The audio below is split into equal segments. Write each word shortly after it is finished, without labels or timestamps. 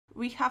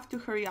we have to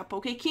hurry up.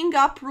 Okay, king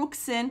up,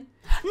 rooks in.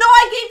 No,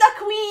 I gave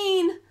the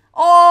queen.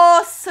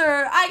 Oh,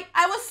 sir,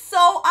 I was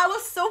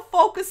so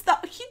focused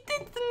up. He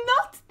did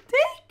not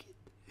take it.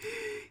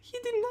 He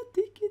did not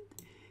take it.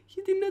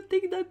 He did not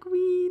take the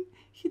queen.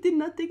 He did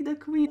not take the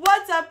queen.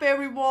 What's up,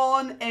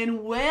 everyone,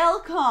 and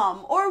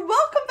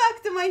welcome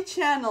back to my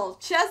channel.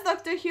 Chess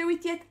Doctor here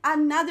with yet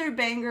another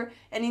banger,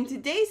 and in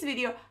today's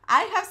video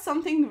I have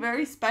something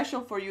very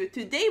special for you.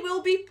 Today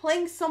we'll be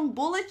playing some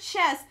bullet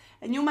chess,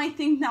 and you might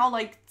think now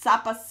like,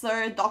 Capa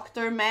sir,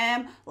 doctor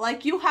ma'am,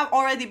 like you have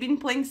already been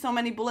playing so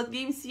many bullet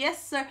games.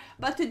 Yes sir,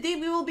 but today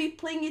we will be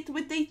playing it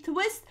with a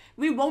twist.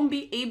 We won't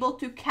be able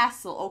to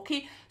castle,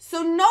 okay?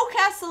 So no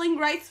castling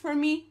rights for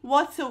me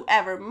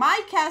whatsoever.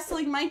 My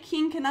castling, my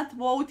king cannot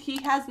vote,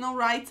 he has no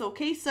rights,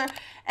 okay sir?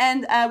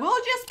 And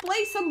we'll just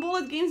play some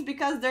bullet games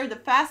because they're the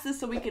fastest,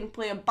 so we can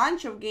play a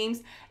bunch of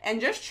games and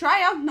just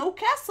try out no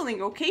castling,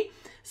 okay?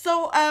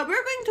 So we're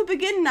going to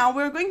begin now.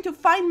 We're going to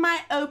find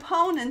my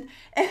opponent,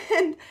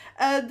 and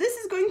this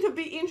is going to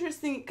be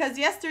interesting because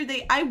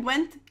yesterday I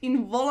went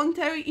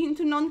involuntary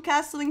into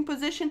non-castling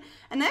position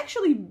and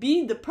actually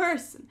beat the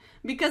person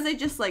because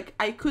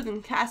I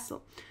couldn't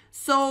castle.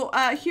 So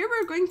here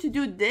we're going to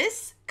do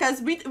this because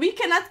we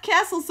cannot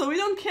castle, so we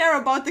don't care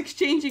about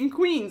exchanging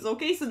queens,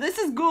 okay? So this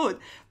is good.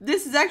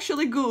 This is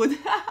actually good.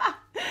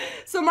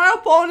 So my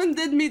opponent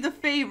did me the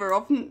favor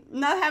of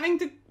not having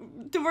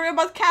to worry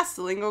about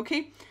castling,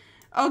 okay?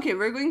 Okay,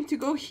 we're going to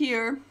go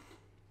here.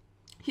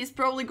 He's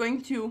probably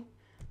going to...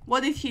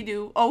 What did he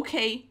do?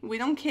 Okay, we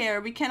don't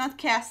care. We cannot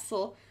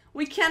castle.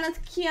 We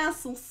cannot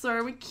castle,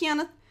 sir. We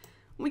cannot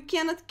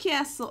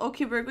castle.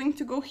 Okay, we're going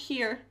to go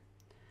here.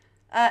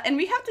 And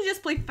we have to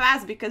just play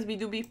fast because we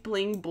do be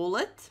playing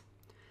bullet.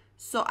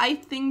 So I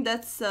think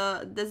that's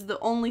the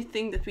only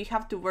thing that we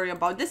have to worry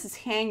about. This is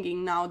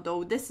hanging now,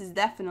 though. This is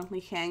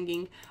definitely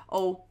hanging.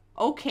 Oh,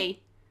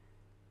 okay.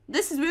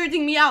 This is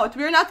weirding me out.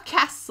 We're not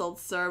castled,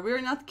 sir.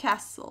 We're not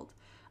castled.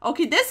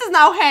 Okay, this is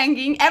now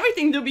hanging.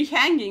 Everything do be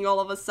hanging all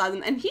of a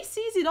sudden. And he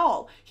sees it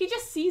all. He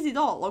just sees it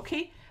all,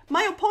 okay?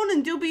 My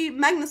opponent do be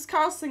Magnus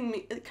Carlsen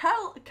me.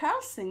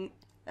 Carlsen?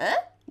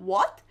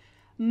 What?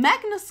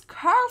 Magnus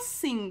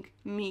Carlsen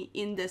me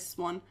in this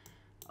one.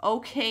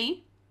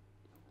 Okay.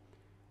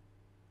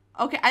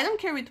 Okay, I don't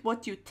care with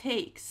what you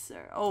take,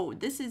 sir. Oh,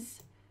 this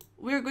is...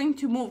 We're going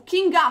to move.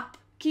 King up.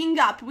 King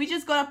up. We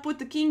just gotta put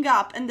the king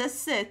up and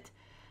that's it.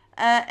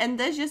 And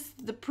that's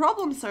just... The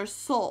problems are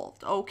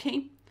solved,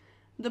 okay?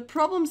 The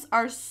problems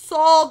are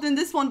solved in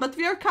this one, but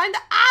we are kind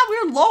of...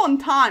 we're low on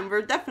time.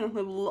 We're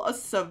definitely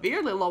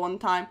severely low on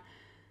time.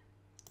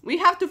 We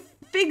have to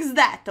fix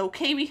that,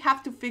 okay? We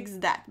have to fix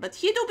that. But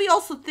he do be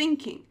also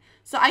thinking.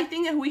 So I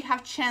think that we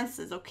have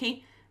chances,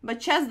 okay? But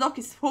Chess Doc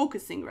is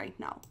focusing right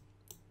now.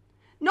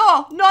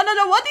 No, no, no,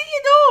 no. What did he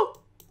do?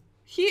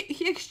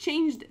 He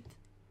exchanged it.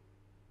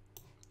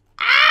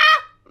 I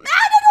don't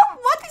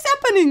know. What is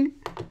happening?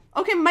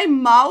 Okay, my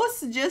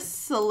mouse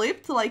just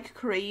slipped like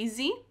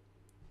crazy.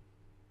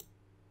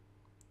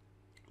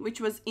 Which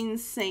was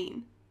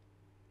insane.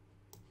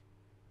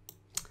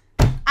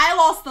 I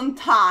lost on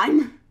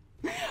time.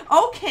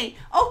 Okay,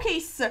 okay,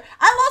 sir.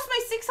 I lost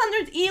my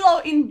 600 elo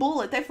in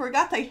bullet. I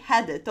forgot I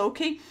had it,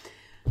 okay?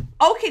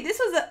 Okay, this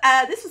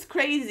was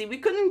crazy. We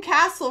couldn't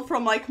castle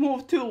from like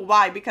move 2.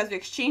 Why? Because we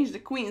exchanged the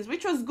queens,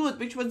 which was good,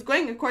 which was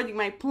going according to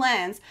my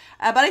plans.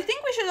 But I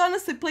think we should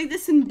honestly play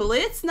this in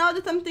blitz now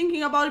that I'm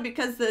thinking about it,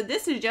 because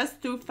this is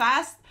just too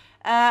fast.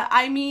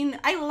 I mean,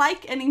 I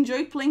like and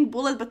enjoy playing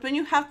bullet, but when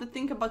you have to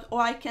think about, oh,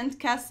 I can't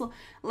castle,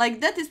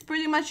 like that is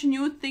pretty much a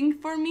new thing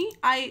for me.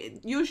 I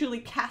usually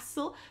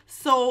castle,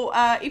 so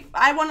if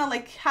I want to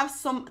like have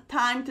some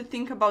time to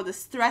think about the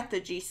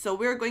strategy, so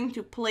we're going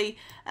to play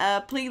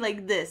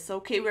like this,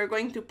 okay? We're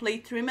going to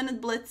play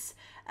 3-minute blitz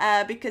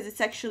because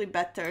it's actually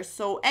better.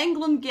 So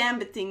England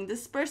gambiting,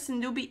 this person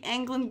do be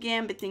England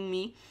gambiting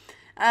me.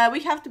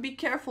 We have to be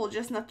careful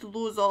just not to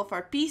lose all of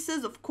our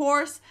pieces, of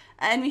course,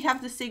 and we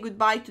have to say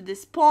goodbye to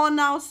this pawn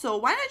now, so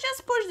why not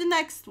just push the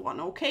next one,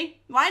 okay?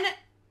 Why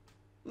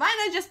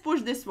not just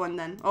push this one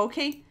then,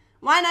 okay?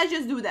 Why not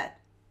just do that?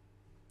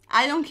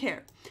 I don't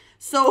care.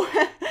 So,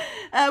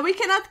 we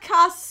cannot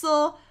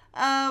castle,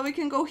 we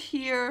can go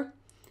here,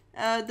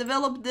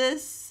 develop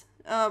this,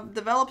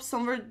 develop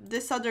somewhere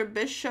this other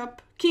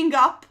bishop, king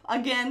up,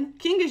 again,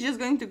 king is just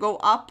going to go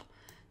up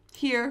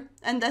here,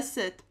 and that's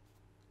it.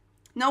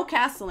 No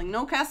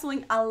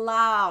castling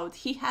allowed.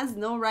 He has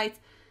no right.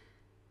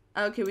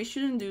 Okay, we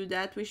shouldn't do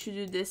that. We should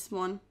do this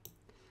one.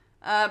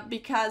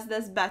 Because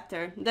that's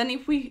better. Then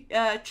if we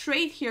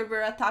trade here,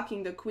 we're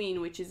attacking the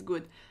queen, which is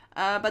good.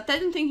 But I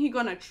don't think he's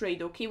gonna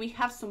trade, okay? We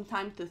have some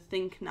time to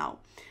think now.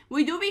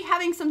 We do be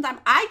having some time.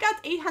 I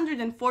got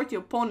 840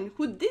 opponent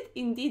who did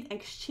indeed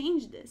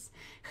exchange this.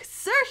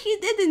 Sir, he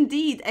did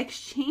indeed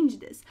exchange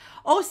this.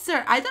 Oh,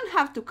 sir, I don't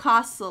have to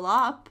castle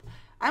up.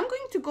 I'm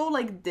going to go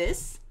like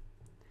this.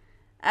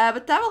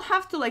 But I will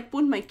have to like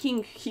put my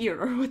king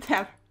here or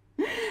whatever.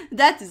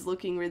 That is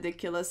looking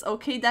ridiculous.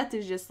 Okay, that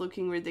is just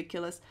looking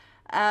ridiculous.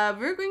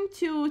 We're going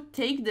to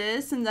take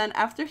this, and then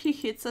after he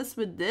hits us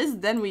with this,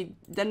 then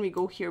we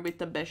go here with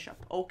the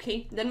bishop,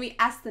 okay? Then we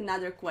ask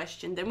another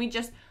question. Then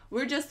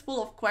we're just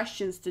full of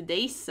questions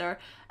today, sir.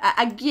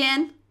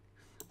 Again,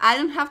 I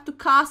don't have to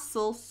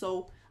castle,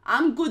 so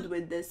I'm good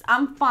with this.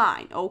 I'm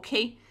fine,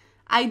 okay?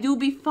 I do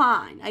be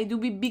fine. I do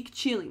be big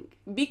chilling.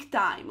 Big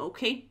time,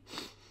 okay?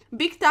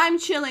 Big time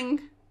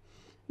chilling.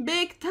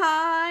 Big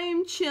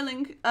time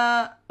chilling.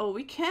 Oh,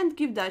 we can't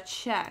give that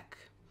check.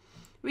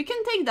 We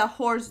can take the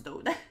horse,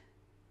 though.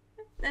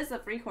 That's a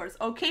free horse,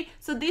 okay?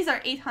 So these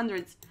are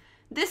 800s.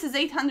 This is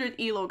 800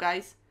 elo,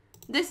 guys.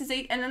 This is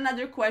 8, and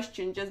another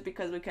question, just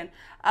because we can.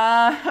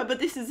 But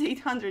this is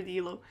 800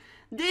 elo.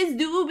 This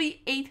do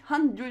be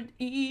 800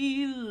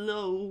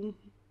 elo.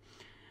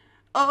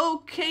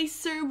 Okay,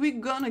 sir, we're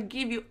gonna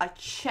give you a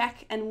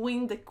check and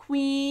win the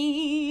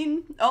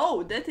queen.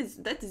 Oh, that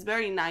is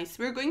very nice.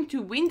 We're going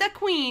to win the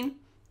queen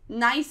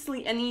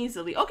nicely and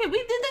easily. Okay, we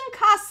didn't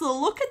castle.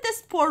 Look at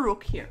this poor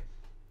rook here.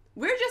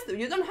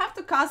 You don't have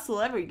to castle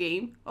every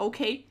game,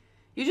 okay?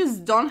 You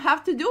just don't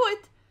have to do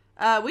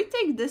it. We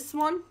take this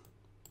one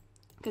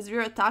because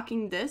we're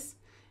attacking this.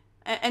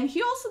 And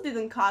he also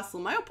didn't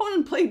castle. My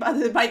opponent played by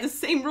the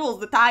same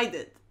rules that I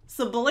did.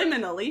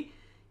 Subliminally,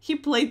 he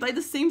played by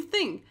the same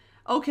thing.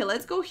 Okay,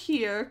 let's go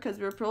here, because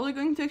we're probably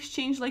going to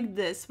exchange like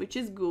this, which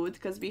is good,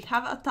 because we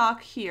have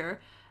attack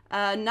here.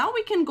 Now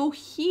we can go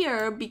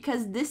here,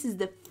 because this is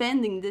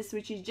defending this,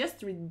 which is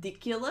just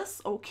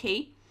ridiculous,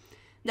 okay?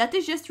 That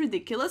is just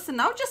ridiculous, and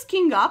now just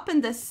king up,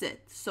 and that's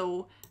it.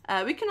 So,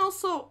 we can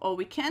also... Oh,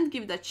 we can't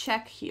give the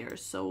check here,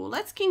 so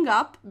let's king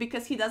up,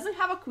 because he doesn't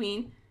have a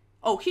queen.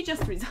 Oh, he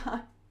just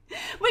resigned.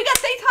 We got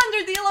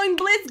 800 elo in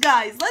Blitz,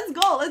 guys. Let's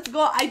go, let's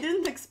go. I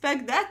didn't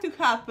expect that to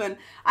happen.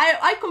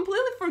 I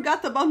completely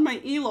forgot about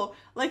my elo.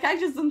 Like, I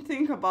just don't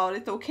think about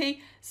it,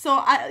 okay?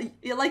 So,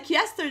 like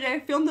yesterday, I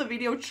filmed a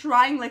video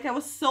trying, like, I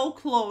was so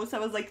close. I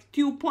was, like,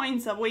 2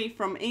 points away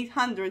from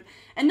 800.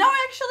 And now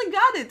I actually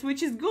got it,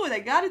 which is good. I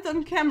got it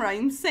on camera.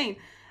 Insane.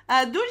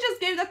 Dude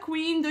just gave the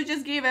queen. Dude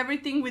just gave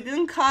everything. We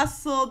didn't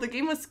castle. The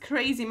game was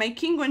crazy. My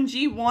king on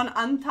g1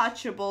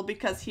 untouchable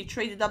because he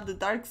traded up the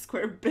dark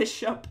square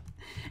bishop.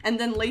 And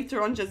then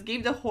later on just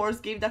gave the horse,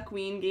 gave the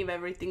queen, gave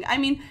everything. I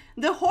mean,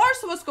 the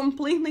horse was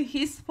completely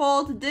his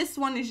fault. This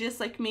one is just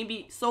like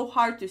maybe so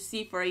hard to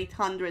see for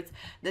 800s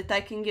that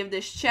I can give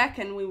this check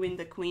and we win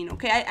the queen,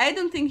 okay? I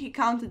don't think he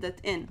counted that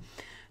in.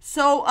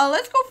 So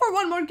let's go for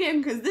one more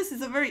game because this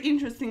is a very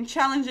interesting,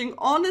 challenging.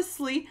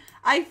 Honestly,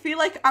 I feel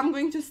like I'm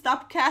going to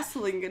stop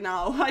castling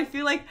now. I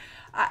feel like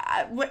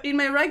in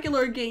my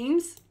regular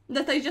games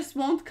that I just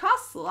won't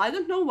castle. I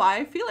don't know why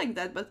I feel like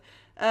that, but...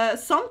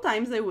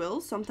 sometimes I will,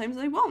 sometimes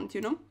I won't,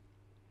 you know.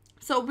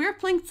 So we're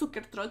playing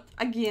Zuckertrot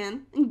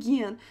again.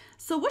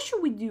 So what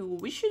should we do?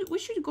 We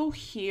should go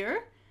here,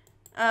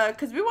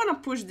 because we want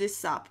to push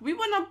this up. We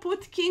want to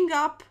put king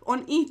up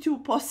on e2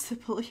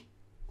 possibly.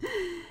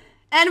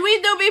 And we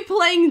do be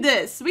playing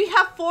this. We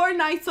have 4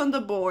 knights on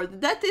the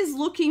board. That is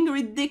looking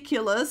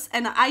ridiculous,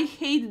 and I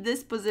hate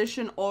this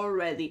position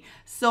already.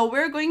 So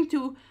we're going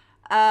to...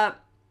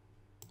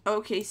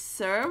 Okay,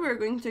 sir,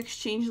 we're going to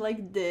exchange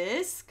like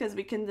this, because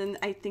we can then,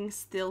 I think,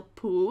 still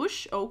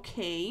push.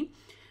 Okay.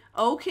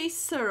 Okay,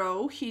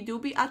 sir, he do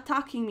be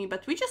attacking me,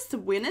 but we just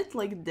win it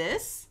like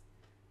this?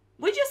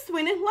 We just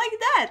win it like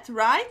that,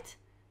 right?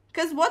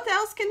 Because what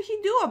else can he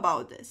do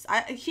about this?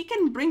 He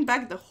can bring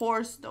back the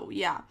horse, though,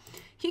 yeah.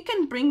 He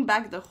can bring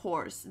back the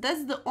horse.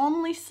 That's the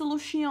only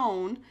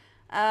solution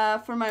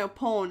for my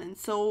opponent.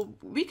 So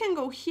we can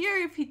go here.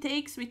 If he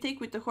takes, we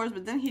take with the horse,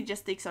 but then he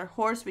just takes our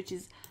horse, which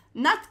is...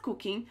 not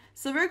cooking.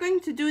 So we're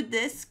going to do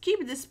this, keep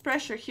this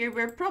pressure here.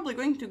 We're probably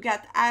going to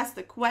get asked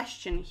a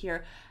question here.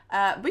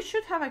 We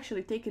should have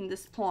actually taken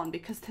this pawn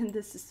because then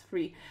this is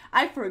free.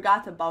 I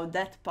forgot about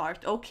that part,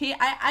 okay?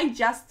 I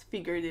just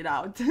figured it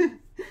out.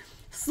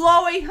 Slow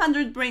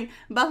 800 brain,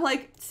 but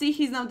like, see,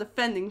 he's now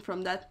defending from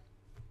that.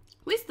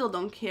 We still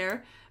don't care.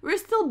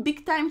 We're still big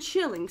time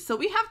chilling. So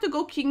we have to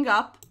go king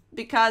up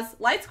because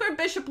light square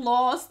bishop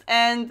lost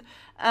and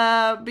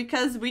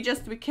because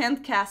we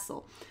can't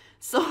castle.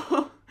 So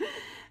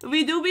we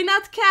do be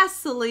not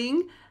castling.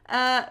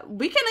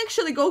 We can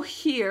actually go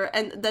here,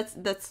 and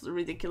that's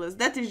ridiculous.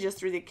 That is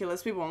just ridiculous.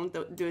 We won't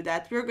do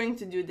that. We're going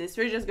to do this.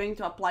 We're just going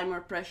to apply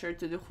more pressure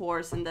to the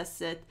horse, and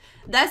that's it.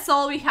 That's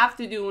all we have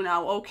to do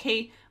now,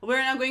 okay?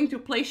 We're not going to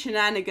play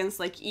shenanigans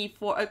like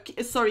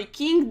e4, sorry,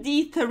 king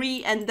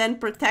d3, and then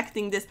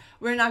protecting this.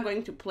 We're not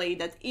going to play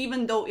that,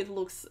 even though it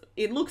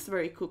looks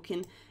very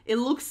cooking. It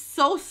looks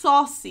so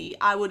saucy.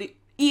 I would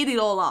eat it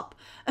all up.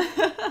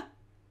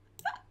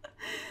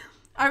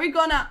 Are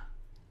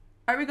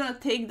we gonna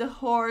take the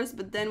horse,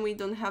 but then we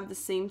don't have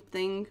the same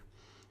thing?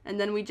 And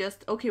then we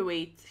just... Okay,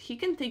 wait. He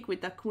can take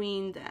with the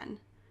queen then.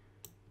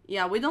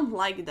 Yeah, we don't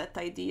like that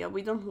idea.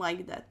 We don't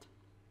like that.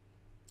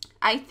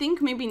 I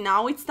think maybe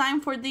now it's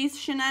time for these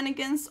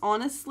shenanigans,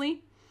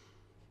 honestly.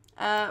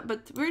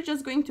 But we're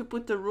just going to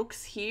put the rooks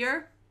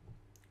here.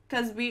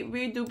 Because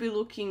we do be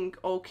looking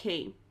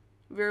okay.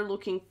 We're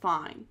looking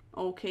fine,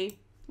 okay?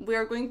 We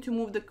are going to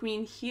move the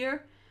queen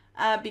here.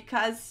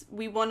 because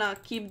we want to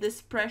keep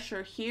this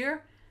pressure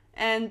here.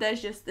 And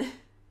that's just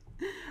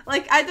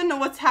like, I don't know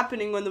what's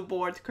happening on the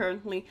board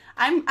currently.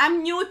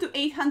 I'm new to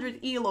 800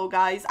 ELO,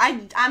 guys.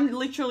 I'm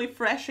literally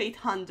fresh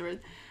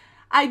 800.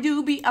 I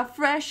do be a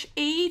fresh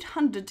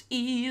 800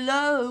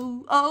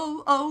 ELO.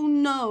 Oh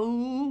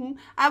no.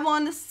 I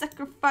want to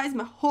sacrifice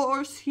my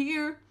horse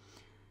here.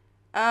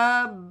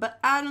 But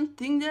I don't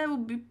think that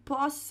would be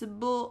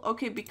possible.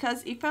 Okay,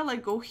 because if I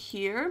like go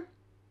here,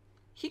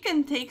 he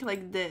can take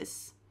like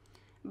this.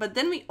 But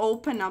then we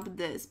open up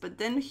this, but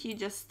then he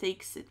just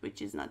takes it,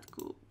 which is not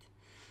good.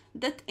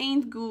 That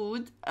ain't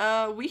good.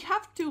 We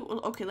have to...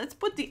 Okay, let's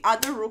put the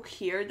other rook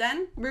here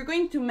then. We're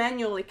going to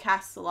manually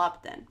castle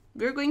up then.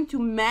 We're going to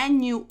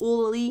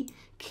manually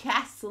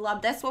castle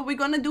up. That's what we're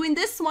gonna do in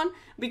this one.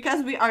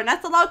 Because we are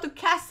not allowed to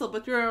castle,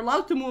 but we're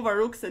allowed to move our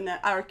rooks and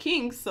our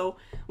kings. So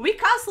we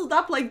castled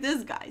up like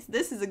this, guys.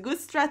 This is a good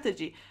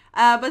strategy.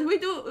 But we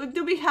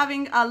do be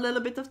having a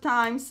little bit of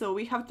time, so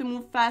we have to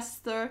move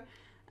faster.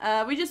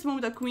 We just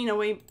moved the queen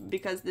away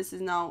because this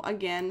is now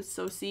again.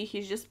 So see,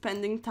 he's just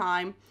spending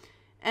time.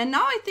 And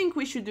now I think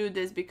we should do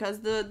this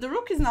because the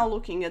rook is now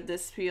looking at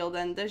this field,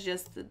 and that's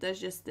just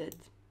it.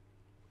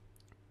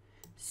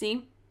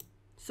 See?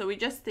 So we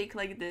just take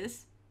like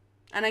this.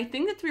 And I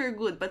think that we're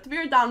good, but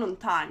we're down on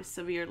time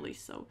severely,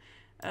 so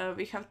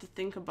we have to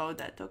think about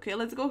that. Okay,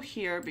 let's go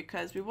here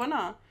because we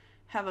wanna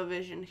have a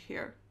vision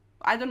here.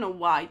 I don't know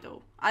why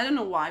though. I don't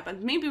know why,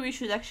 but maybe we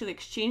should actually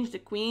exchange the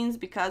queens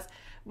because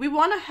we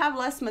wanna have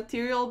less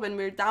material when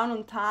we're down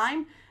on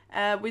time.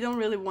 We don't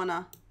really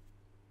wanna...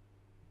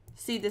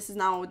 See, this is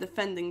now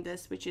defending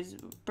this, which is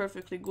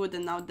perfectly good,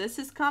 and now this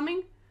is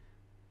coming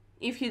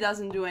if he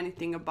doesn't do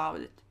anything about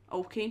it.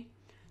 Okay,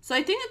 so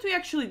I think that we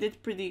actually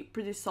did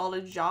pretty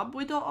solid job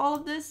with all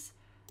of this.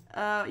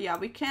 Yeah,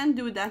 we can't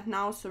do that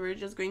now, so we're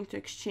just going to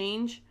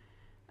exchange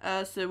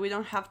so we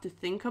don't have to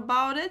think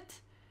about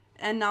it.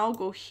 And now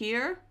go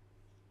here,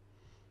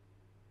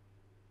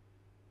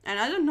 and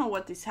I don't know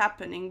what is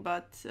happening,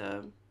 but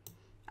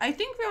I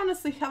think we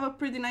honestly have a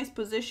pretty nice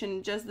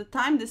position. Just the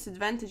time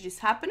disadvantage is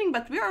happening,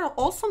 but we are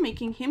also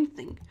making him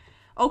think.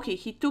 Okay,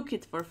 he took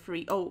it for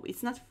free. Oh,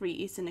 it's not free,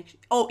 it's an...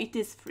 Oh, it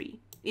is free.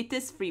 It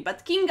is free,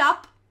 but king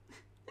up.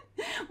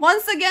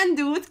 Once again,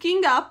 dude,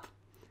 king up.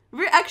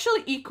 We're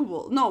actually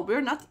equal. No,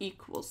 we're not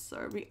equal,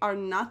 sir. We are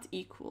not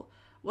equal.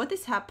 What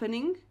is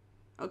happening?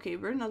 Okay,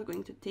 we're not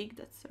going to take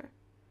that, sir.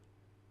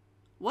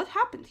 What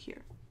happened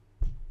here?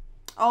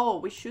 Oh,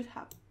 we should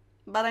have.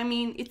 But I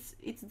mean, it's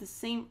the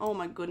same. Oh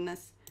my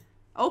goodness.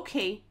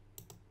 Okay.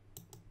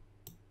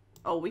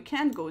 Oh, we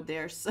can't go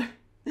there, sir.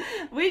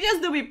 We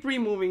just do be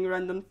pre-moving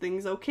random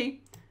things, okay?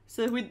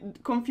 So we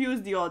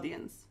confuse the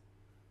audience.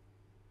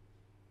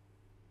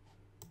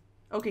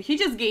 Okay, he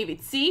just gave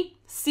it. See?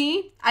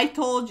 See? I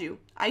told you.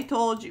 I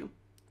told you.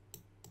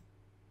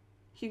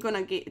 He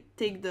gonna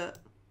take the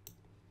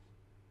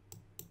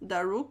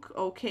rook,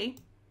 okay.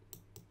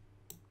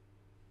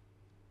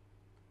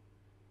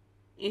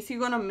 Is he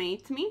gonna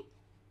mate me?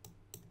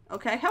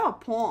 Okay, I have a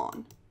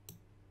pawn.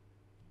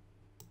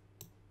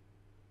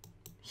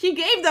 He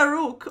gave the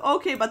rook.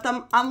 Okay, but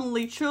I'm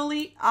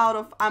literally out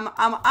of I'm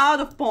out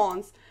of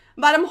pawns.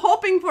 But I'm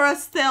hoping for a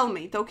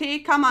stalemate, okay?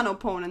 Come on,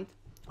 opponent.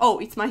 Oh,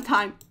 it's my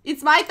time.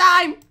 It's my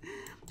time.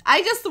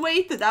 I just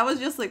waited. I was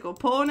just like,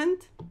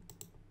 opponent.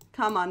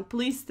 Come on,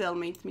 please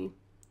stalemate me.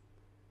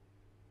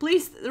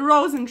 Please,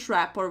 Rosen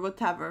trap or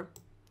whatever.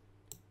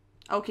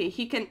 Okay,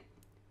 he can...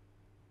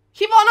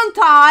 He won on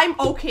time.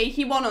 Okay,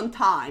 he won on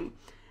time.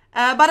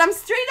 But I'm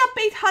straight up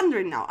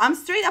 800 now. I'm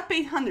straight up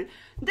 800.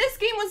 This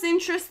game was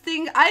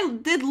interesting. I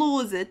did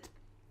lose it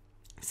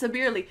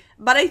severely.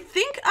 But I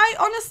think I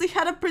honestly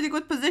had a pretty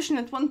good position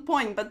at one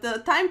point. But the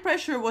time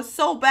pressure was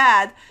so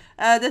bad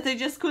that I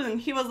just couldn't.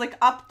 He was like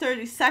up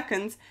 30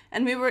 seconds.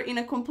 And we were in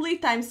a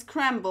complete time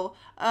scramble.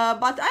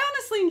 But I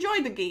honestly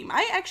enjoyed the game.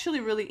 I actually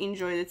really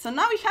enjoyed it. So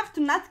now we have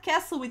to not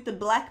castle with the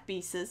black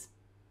pieces.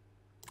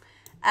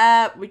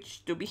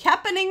 Which do be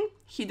happening.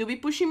 He do be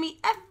pushing me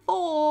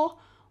f4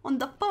 on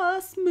the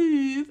first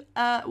move,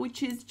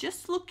 which is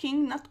just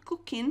looking, not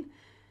cooking.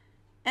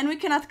 And we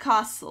cannot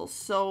castle,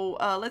 so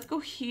let's go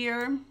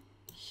here,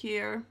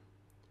 here.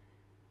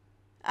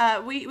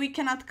 We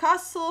cannot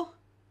castle,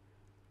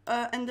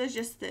 and that's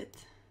just it.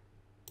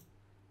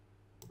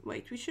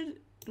 Wait, we should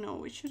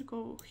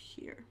go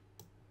here.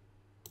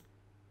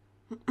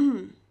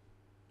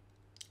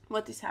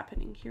 What is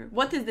happening here?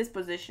 What is this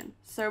position?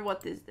 Sir,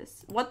 what is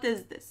this? What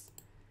is this?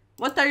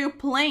 What are you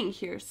playing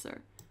here,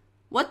 sir?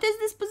 What is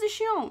this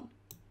position?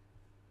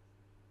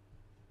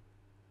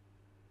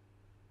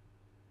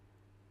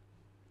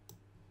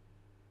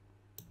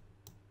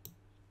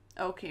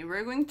 Okay,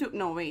 we're going to...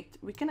 No, wait.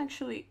 We can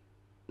actually...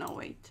 No,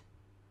 wait.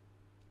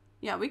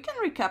 Yeah, we can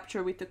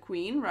recapture with the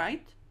queen,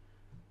 right?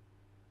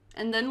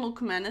 And then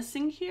look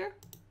menacing here.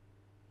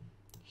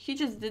 He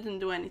just didn't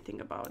do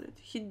anything about it.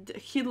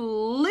 He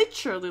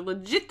literally,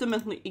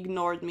 legitimately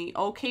ignored me.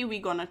 Okay,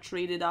 we're gonna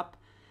trade it up.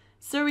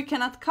 So we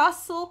cannot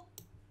castle.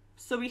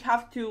 So we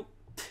have to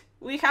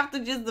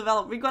just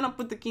develop. We're gonna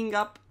put the king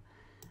up.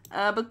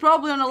 But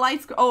probably on a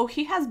light square. Oh,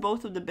 he has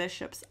both of the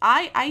bishops.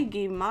 I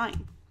gave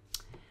mine.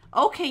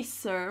 Okay,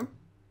 sir.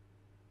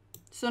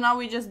 So now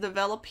we just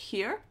develop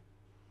here.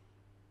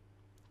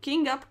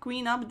 King up,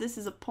 queen up. This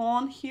is a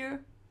pawn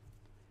here.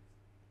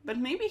 But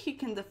maybe he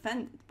can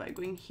defend it by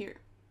going here.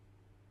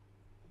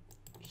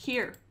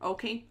 Here,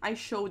 okay, I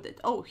showed it.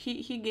 Oh,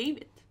 he gave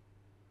it.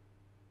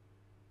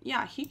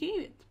 Yeah, he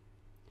gave it.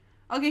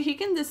 Okay, he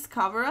can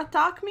discover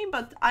attack me,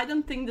 but I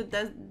don't think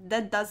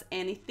that does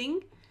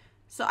anything.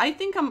 So I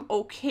think I'm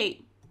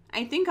okay.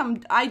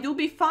 I do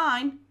be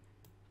fine.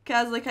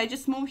 Cause like I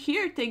just move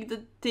here,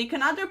 take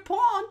another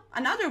pawn,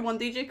 another one,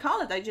 DJ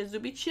Khaled. I just do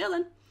be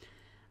chilling.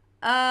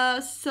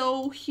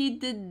 So he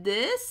did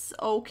this.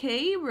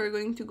 Okay, we're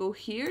going to go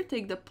here,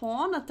 take the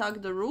pawn,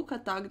 attack the rook,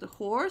 attack the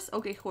horse.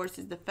 Okay, horse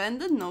is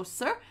defended. No,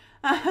 sir.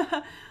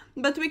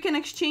 But we can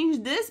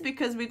exchange this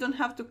because we don't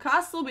have to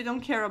castle. We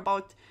don't care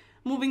about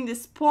moving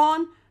this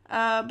pawn.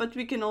 But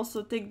we can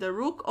also take the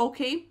rook.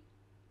 Okay.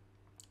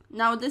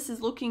 Now this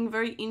is looking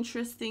very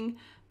interesting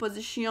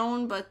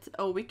position, but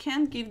oh, we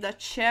can't give that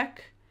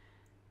check.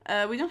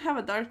 We don't have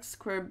a dark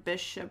square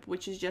bishop,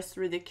 which is just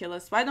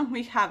ridiculous. Why don't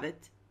we have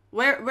it?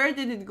 Where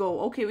did it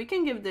go? Okay, we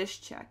can give this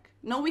check.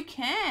 No, we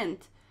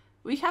can't.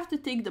 We have to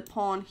take the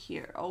pawn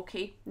here,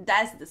 okay?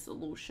 That's the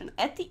solution.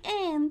 At the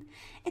end,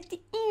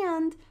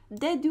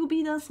 that do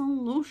be the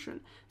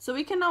solution. So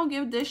we can now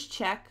give this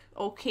check,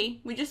 okay?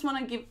 We just want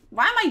to give...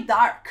 Why am I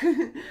dark?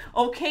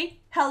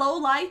 Okay, hello,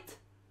 light.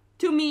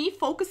 To me,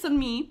 focus on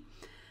me.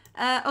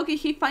 Okay,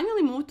 he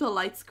finally moved to a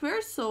light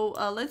square, so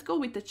let's go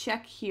with the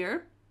check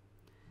here.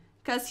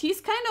 Because he's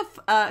kind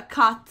of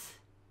cut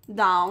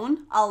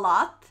down a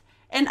lot.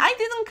 And I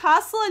didn't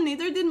castle and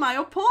neither did my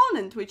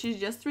opponent, which is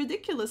just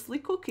ridiculously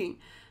cooking.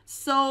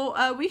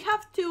 So we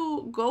have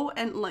to go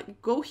and like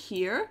go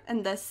here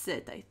and that's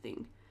it, I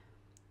think.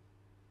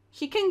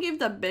 He can give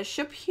the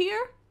bishop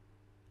here,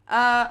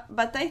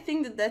 but I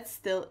think that that's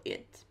still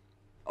it.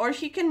 Or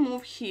he can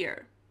move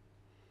here.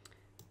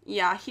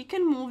 Yeah, he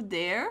can move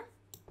there.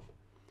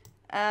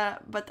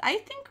 But I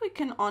think we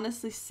can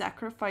honestly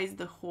sacrifice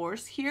the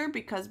horse here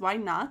because why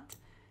not?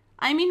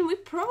 I mean, we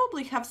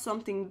probably have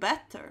something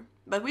better.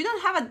 But we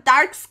don't have a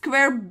dark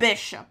square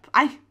bishop.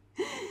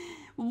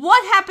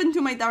 What happened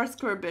to my dark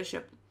square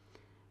bishop?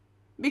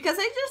 Because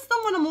I just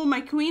don't want to move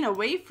my queen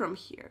away from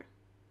here.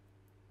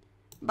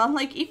 But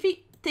like if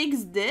he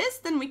takes this,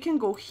 then we can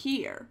go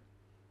here.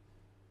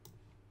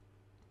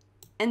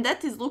 And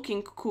that is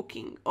looking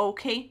cooking,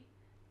 okay?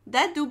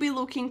 That do be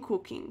looking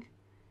cooking.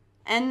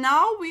 And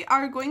now we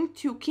are going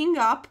to king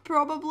up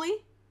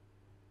probably.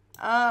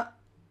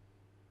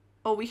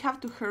 Oh, we have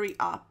to hurry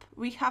up.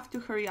 We have to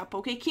hurry up.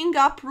 Okay, king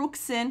up,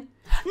 rooks in.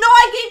 No,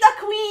 I gave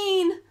the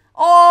queen.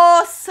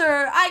 Oh,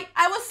 sir, I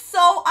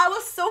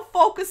was so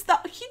focused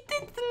up. He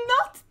did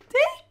not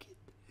take it.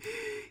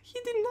 He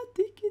did not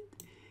take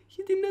it.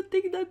 He did not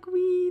take the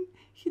queen.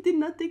 He did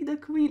not take the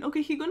queen.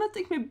 Okay, he's gonna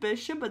take my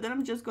bishop, but then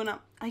I'm just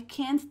gonna... I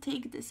can't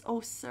take this. Oh,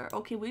 sir.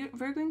 Okay,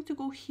 we're going to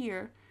go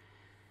here.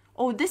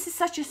 Oh, this is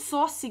such a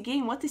saucy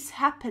game. What is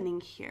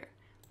happening here?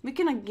 We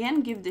can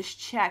again give this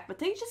check,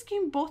 but I just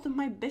gave both of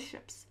my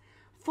bishops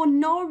for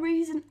no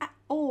reason at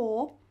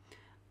all.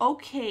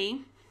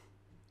 Okay.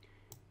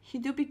 He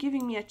do be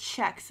giving me a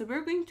check, so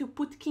we're going to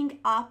put king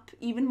up,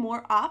 even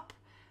more up,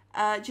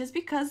 just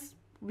because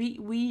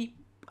we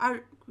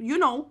are, you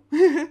know,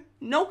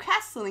 no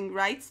castling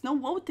rights, no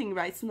voting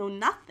rights, no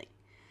nothing.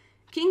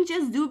 King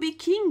just do be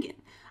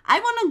kinging.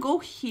 I want to go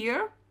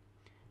here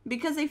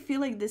because I feel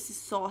like this is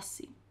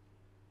saucy.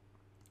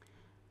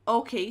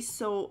 Okay,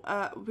 so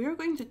we're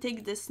going to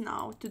take this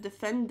now to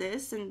defend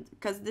this, and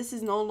because this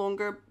is no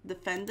longer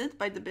defended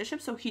by the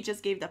bishop, so he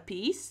just gave the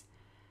piece.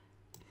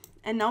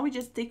 And now we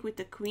just take with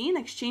the queen,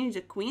 exchange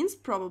the queens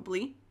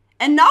probably.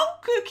 And now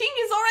king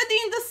is already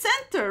in the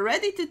center,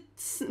 ready to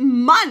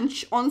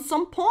munch on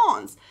some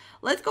pawns.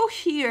 Let's go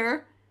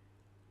here.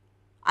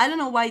 I don't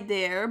know why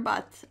there,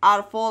 but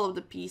out of all of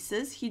the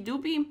pieces, he do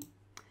be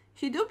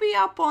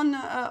up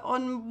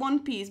on one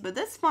piece, but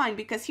that's fine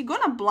because he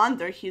gonna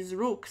blunder his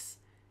rooks.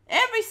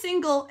 Every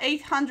single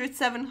 800,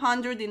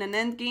 700 in an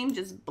endgame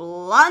just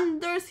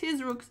blunders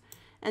his rooks,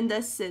 and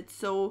that's it.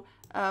 So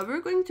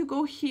we're going to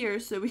go here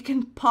so we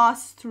can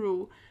pass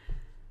through.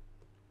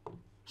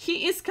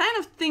 He is kind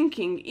of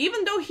thinking,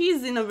 even though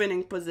he's in a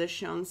winning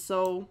position.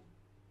 So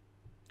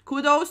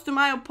kudos to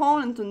my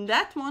opponent on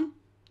that one.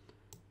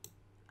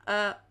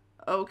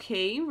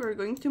 Okay, we're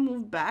going to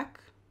move back.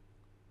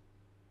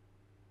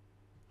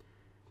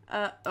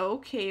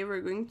 Okay,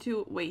 we're going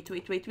to wait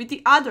with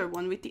the other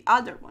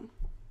one.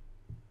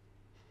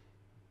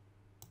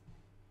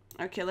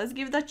 Okay, let's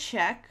give that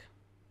check.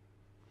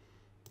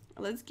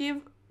 Let's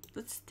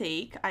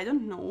take, I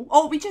don't know.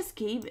 Oh, we just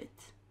gave it.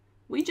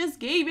 We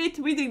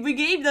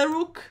gave the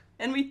rook,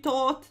 and we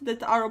thought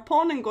that our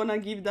opponent gonna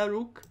give the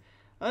rook.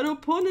 Our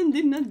opponent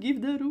did not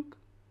give the rook.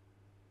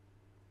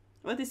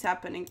 What is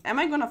happening? Am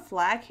I gonna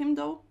flag him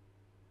though?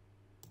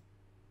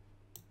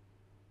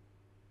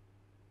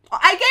 Oh,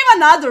 I gave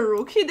another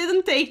rook. He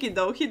didn't take it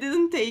though. He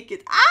didn't take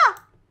it.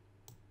 Ah!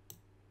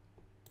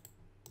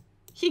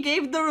 He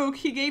gave the rook.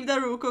 He gave the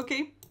rook,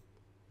 okay?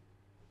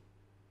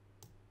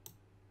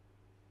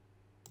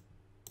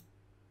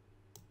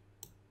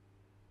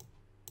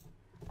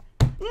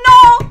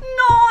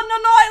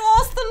 No, I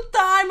lost on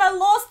time. I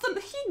lost on...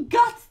 He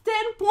got 10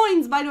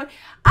 points, by the way.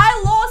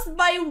 I lost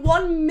by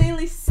 1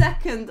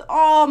 millisecond.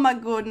 Oh my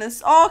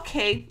goodness.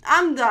 Okay,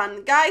 I'm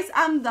done. Guys,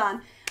 I'm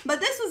done. But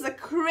this was a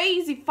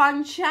crazy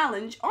fun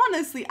challenge.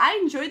 Honestly, I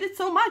enjoyed it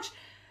so much.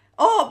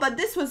 Oh, but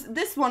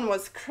this one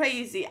was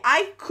crazy.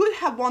 I could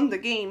have won the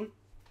game.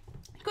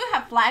 Could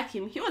have flagged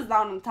him. He was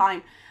down on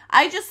time.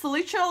 I just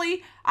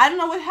literally, I don't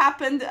know what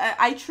happened.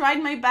 I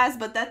tried my best,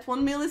 but that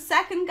 1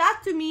 millisecond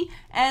got to me,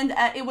 and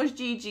it was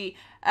GG.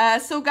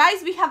 So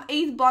guys, we have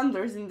 8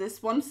 blunders in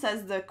this one,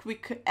 says the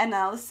quick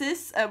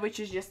analysis, which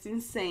is just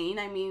insane.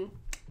 I mean,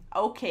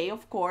 okay,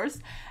 of course.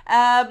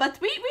 But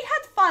we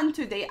had fun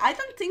today. I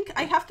don't think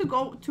I have to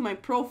go to my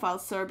profile,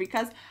 sir,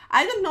 because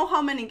I don't know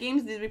how many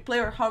games did we play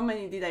or how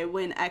many did I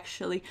win,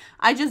 actually.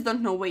 I just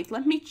don't know. Wait,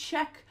 let me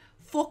check.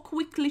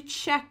 Quickly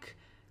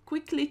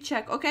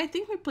check. Okay, I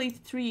think we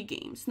played 3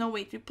 games. No,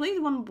 wait, we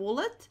played 1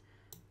 bullet.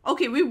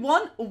 Okay, we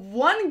won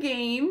 1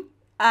 game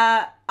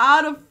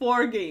out of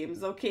 4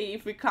 games, okay,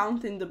 if we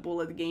count in the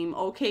bullet game,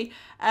 okay?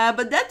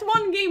 But that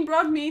 1 game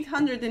brought me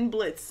 800 in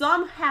blitz, so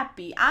I'm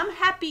happy. I'm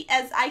happy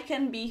as I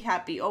can be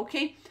happy,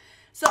 okay?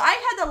 So I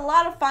had a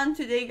lot of fun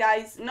today,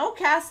 guys. No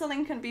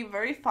castling can be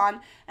very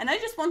fun, and I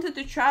just wanted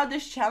to try out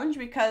this challenge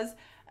because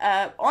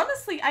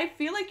honestly, I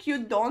feel like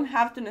you don't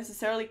have to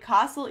necessarily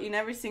castle in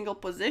every single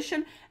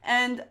position,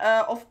 and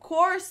of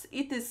course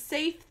it is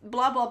safe,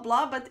 blah blah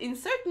blah, but in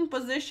certain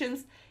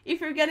positions, if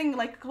you're getting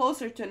like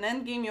closer to an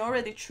end game, you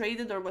already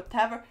traded or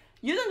whatever,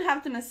 you don't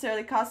have to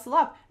necessarily castle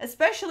up,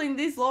 especially in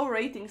these low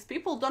ratings.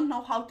 People don't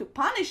know how to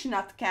punish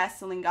not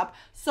castling up,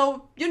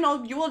 so you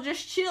know, you will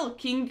just chill,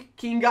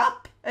 king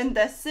up, and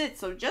that's it.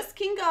 So just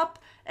king up,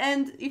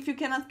 and if you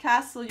cannot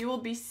castle, you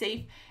will be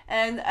safe.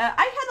 And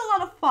I had a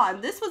lot of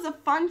fun. This was a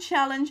fun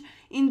challenge,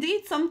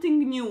 indeed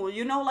something new,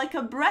 you know, like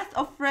a breath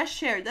of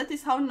fresh air. That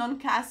is how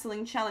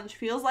non-castling challenge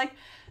feels like.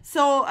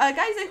 So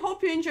guys, I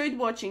hope you enjoyed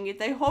watching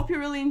it. I hope you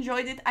really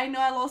enjoyed it. I know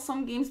I lost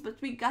some games,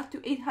 but we got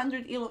to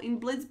 800 elo in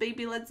blitz,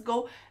 baby. Let's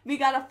go. We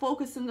gotta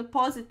focus on the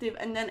positive,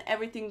 and then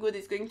everything good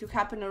is going to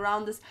happen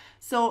around us.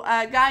 So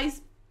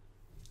guys,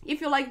 if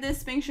you like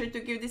this, make sure to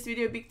give this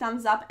video a big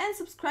thumbs up and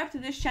subscribe to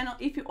this channel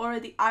if you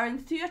already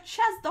aren't, to your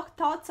chess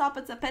doctor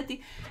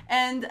CapaCapetti.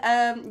 And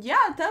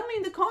yeah, tell me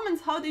in the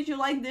comments, how did you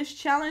like this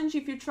challenge?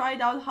 If you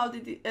tried out, how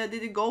did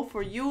it go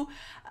for you?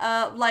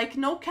 Like,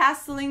 no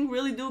castling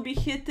really do be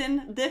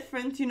hitting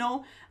different, you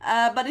know,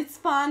 but it's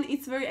fun,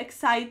 it's very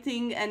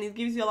exciting, and it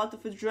gives you a lot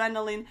of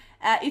adrenaline.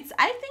 It's,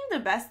 I think, the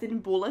best in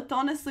bullet,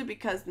 honestly,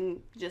 because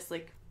just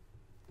like,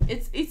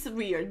 it's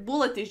weird.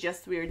 Bullet is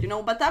just weird, you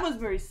know, but I was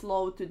very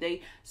slow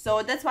today,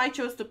 so that's why I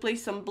chose to play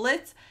some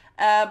blitz.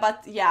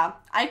 But yeah,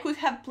 I could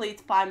have played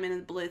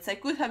 5-minute blitz. I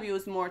could have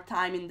used more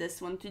time in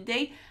this one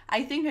today.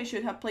 I think I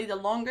should have played a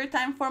longer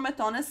time format,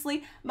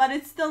 honestly, but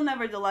it's still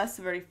nevertheless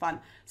very fun.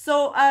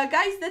 So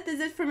guys, that is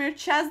it from your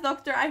chess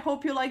doctor. I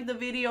hope you liked the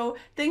video.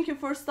 Thank you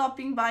for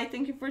stopping by.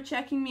 Thank you for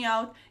checking me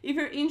out. If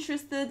you're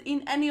interested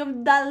in any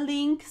of the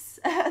links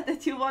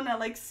that you wanna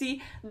like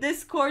see,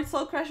 Discord,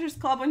 Soul Crashers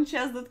Club on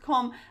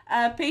chess.com,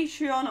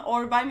 Patreon,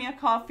 or buy me a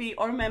coffee,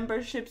 or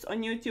memberships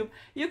on YouTube,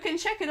 you can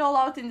check it all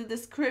out in the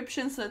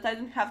description, so that I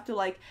don't have to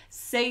like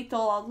say it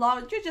all out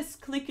loud. You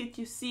just click it,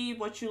 you see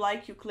what you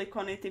like, you click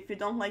on it. If you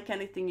don't like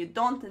anything, you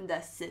don't, and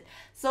that's it.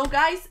 So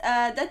guys,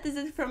 that is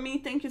it from me.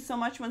 Thank you so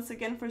much once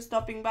again for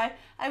stopping by.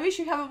 I wish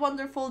you have a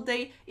wonderful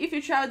day. If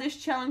you try this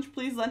challenge,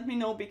 please let me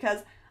know, because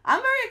I'm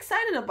very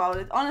excited about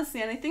it,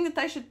 honestly, and I think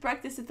that I should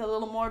practice it a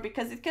little more,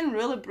 because it can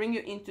really bring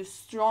you into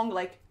strong,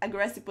 like,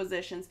 aggressive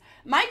positions.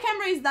 My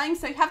camera is dying,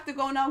 so I have to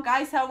go now.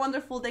 Guys, have a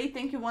wonderful day.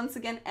 Thank you once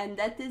again, and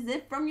that is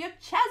it from your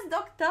chess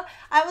doctor.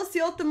 I will see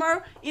you all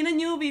tomorrow in a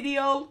new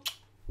video.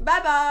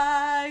 Bye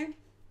bye.